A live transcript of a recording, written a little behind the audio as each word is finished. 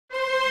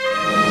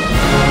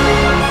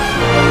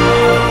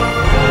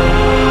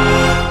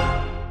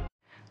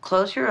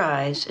close your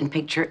eyes and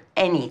picture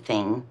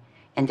anything,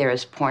 and there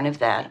is porn of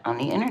that on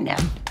the internet.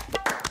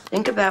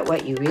 Think about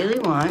what you really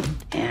want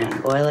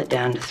and boil it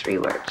down to 3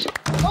 words.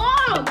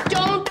 Oh,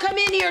 don't come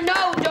in here.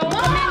 No, don't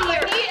come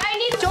in here.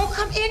 Don't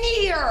come in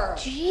here.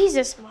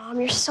 Jesus, Mom,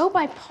 you're so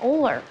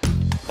bipolar.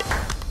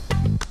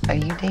 Are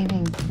you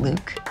dating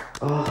Luke?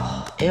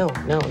 Oh, ew,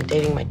 no, I'm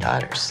dating my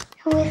daughters.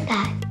 Who is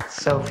that?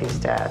 Sophie's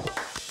dad.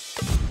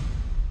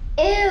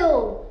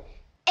 Ew!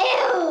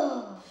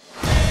 Ew!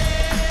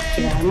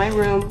 Get out of my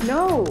room.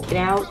 No. Get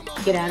out.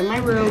 Get out of my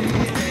room.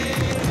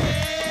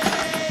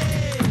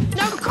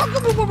 No,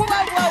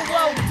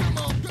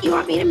 whoa. You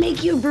want me to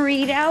make you a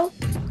burrito?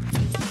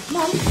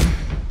 Mom?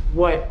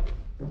 What?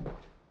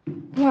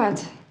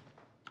 What?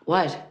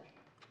 What?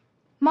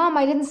 Mom,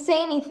 I didn't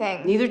say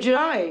anything. Neither did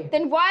I.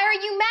 Then why are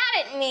you mad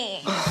at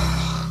me?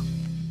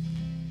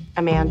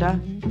 Amanda,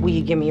 will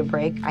you give me a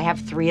break? I have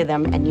 3 of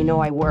them, and you know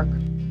I work.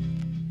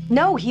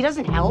 No, he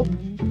doesn't help.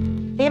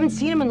 They haven't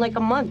seen him in like a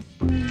month.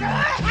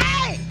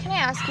 Hey! Can I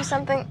ask you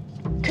something?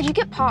 Could you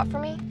get pot for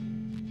me?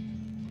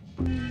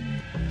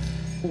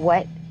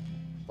 What?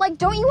 Like,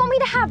 don't you want me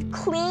to have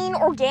clean,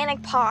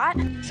 organic pot?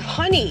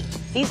 Honey,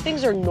 these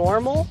things are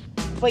normal,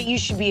 but you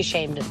should be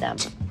ashamed of them.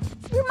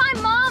 You're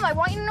my mom. I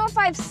want you to know if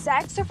I have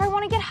sex or if I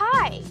want to get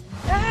high.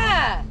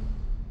 Ah!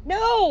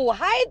 No,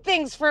 hide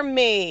things from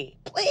me,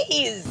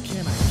 please.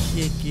 Can I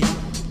kick it?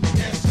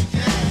 Yes, you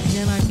can.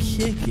 Can I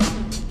kick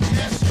it?